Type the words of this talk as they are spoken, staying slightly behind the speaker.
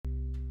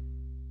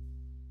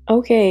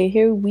Okay,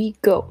 here we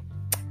go.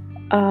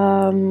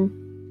 I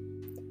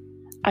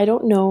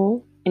don't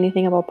know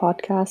anything about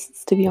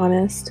podcasts, to be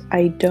honest.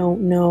 I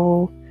don't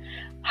know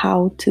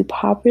how to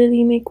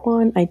properly make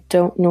one. I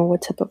don't know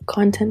what type of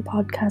content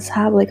podcasts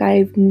have. Like,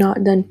 I've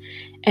not done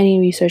any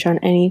research on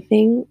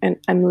anything, and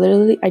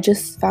I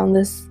just found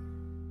this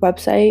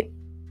website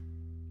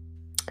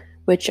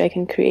which I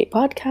can create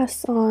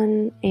podcasts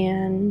on,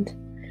 and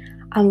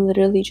I'm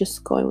literally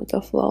just going with the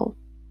flow.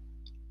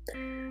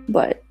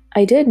 But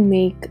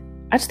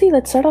actually,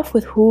 let's start off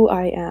with who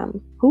I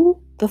am.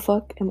 Who the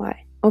fuck am I?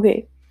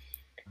 Okay,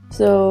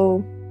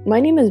 so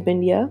my name is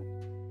Bindia.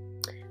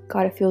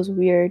 God, it feels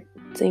weird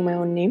saying my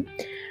own name.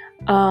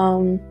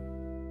 I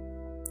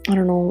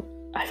don't know,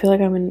 I feel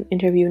like I'm in an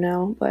interview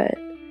now, but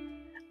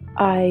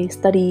I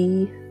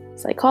study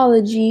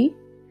psychology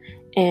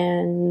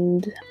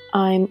and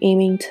I'm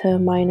aiming to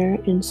minor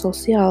in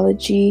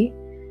sociology.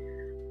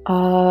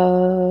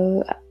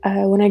 When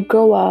I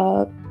grow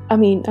up,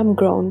 I'm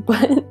grown,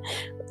 but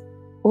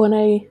when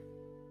I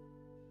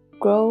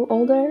grow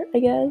older, I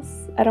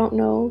guess, I don't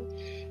know,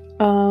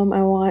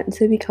 I want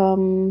to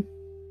become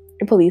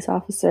a police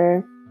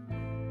officer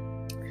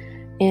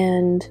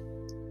and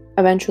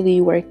eventually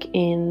work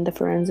in the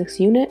forensics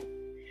unit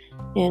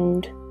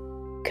and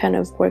kind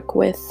of work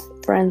with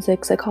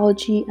forensic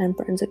psychology and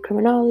forensic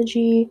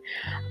criminology.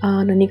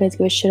 None of you guys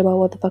give a shit about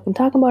what the fuck I'm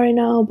talking about right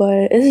now,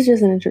 but this is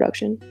just an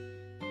introduction.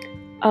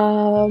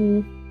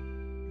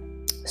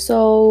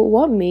 So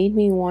what made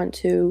me want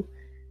to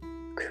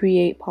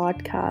create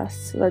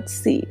podcasts?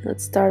 Let's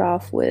start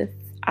off with,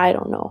 I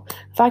don't know,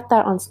 the fact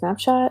that on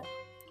Snapchat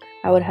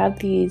I would have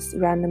these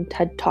random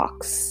TED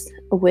Talks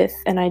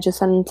and I just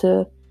send them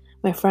to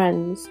my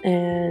friends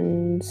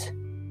and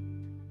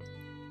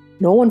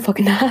no one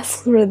fucking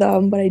asks for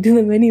them, but I do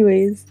them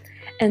anyways.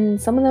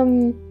 And some of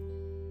them,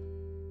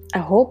 I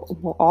hope,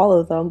 well, all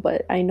of them,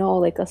 but I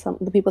know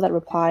the people that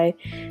reply,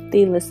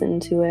 they listen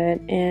to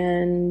it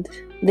and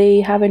they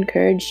have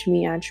encouraged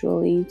me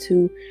actually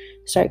to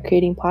start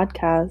creating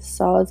podcasts.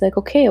 So I was like,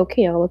 okay,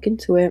 I'll look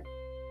into it.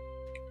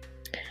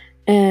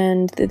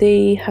 And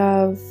they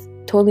have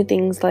told me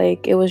things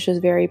like it was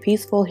just very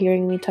peaceful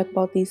hearing me talk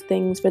about these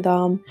things for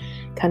them,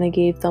 kind of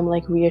gave them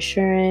like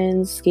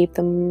reassurance, gave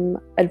them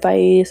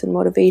advice and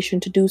motivation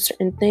to do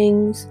certain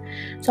things.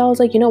 So I was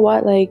like, you know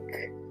what,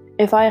 like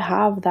if I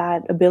have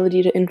that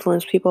ability to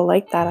influence people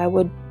like that, I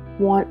would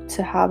want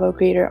to have a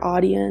greater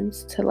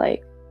audience to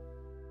like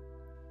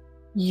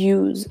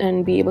use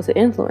and be able to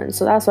influence.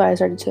 So that's why I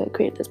started to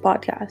create this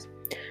podcast.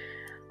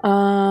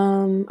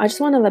 I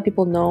just want to let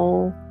people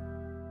know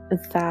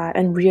that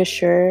and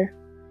reassure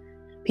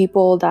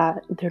people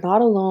that they're not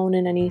alone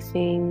in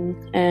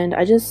anything, and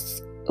I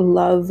just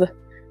love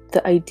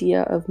the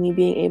idea of me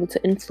being able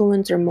to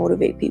influence or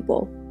motivate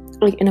people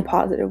like in a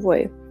positive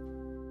way.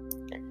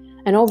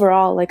 And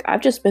overall, like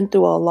I've just been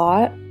through a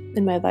lot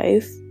in my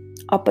life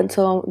up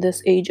until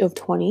this age of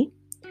 20,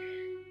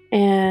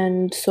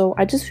 and so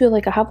I just feel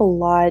like I have a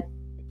lot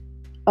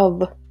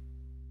of,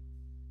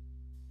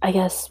 I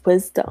guess,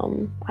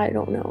 wisdom. I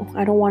don't know,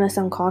 I don't want to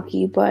sound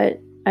cocky,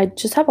 but I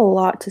just have a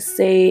lot to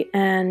say,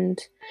 and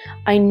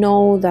I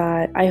know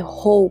that I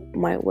hope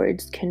my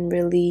words can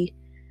really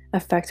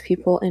affect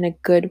people in a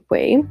good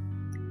way.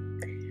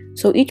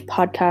 So each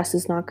podcast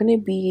is not going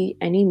to be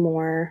any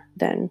more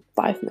than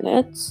 5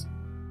 minutes.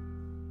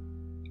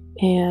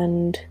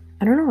 And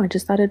I don't know, I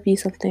just thought it'd be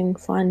something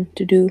fun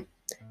to do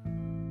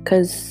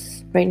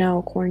because right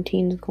now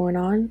quarantine is going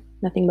on,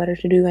 nothing better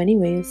to do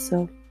anyways.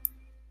 So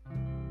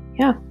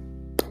yeah,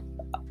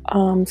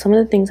 some of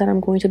the things that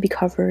I'm going to be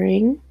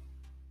covering,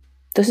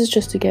 this is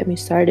just to get me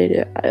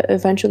started.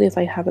 Eventually, if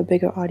I have a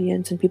bigger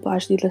audience and people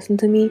actually listen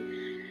to me,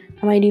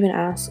 I might even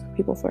ask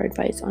people for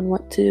advice on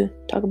what to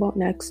talk about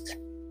next.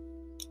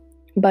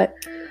 But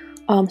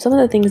some of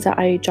the things that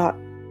I jot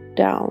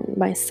down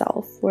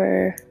myself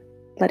were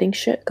letting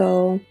shit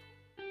go,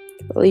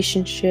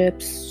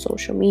 relationships,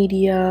 social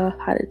media,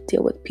 how to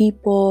deal with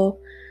people,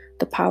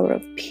 the power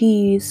of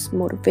peace,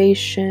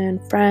 motivation,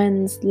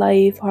 friends,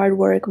 life, hard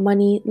work,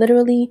 money.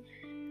 Literally,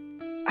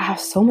 I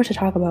have so much to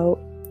talk about.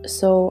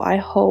 So I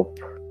hope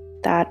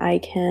that I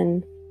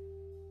can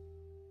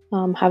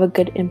have a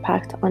good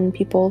impact on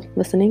people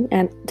listening.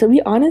 And to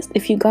be honest,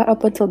 if you got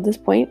up until this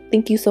point,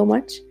 thank you so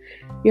much.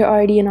 You're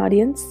already an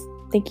audience.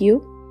 Thank you.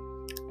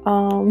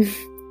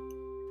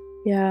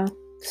 Yeah.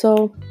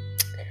 So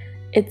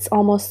it's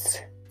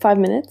almost 5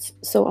 minutes.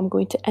 So I'm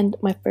going to end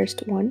my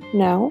first one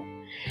now.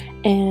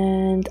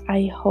 And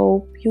I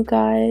hope you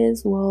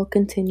guys will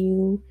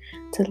continue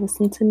to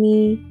listen to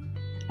me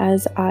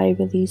as I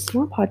release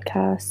more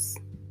podcasts.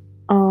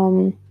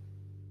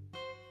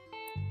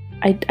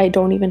 I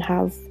don't even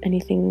have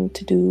anything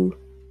to do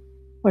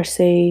or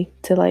say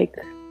to like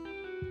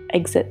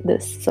exit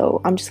this, so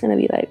I'm just gonna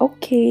be like,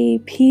 okay,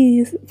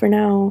 peace for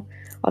now.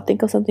 I'll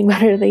think of something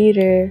better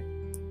later.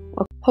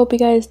 Hope you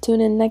guys tune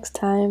in next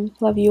time.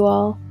 Love you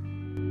all.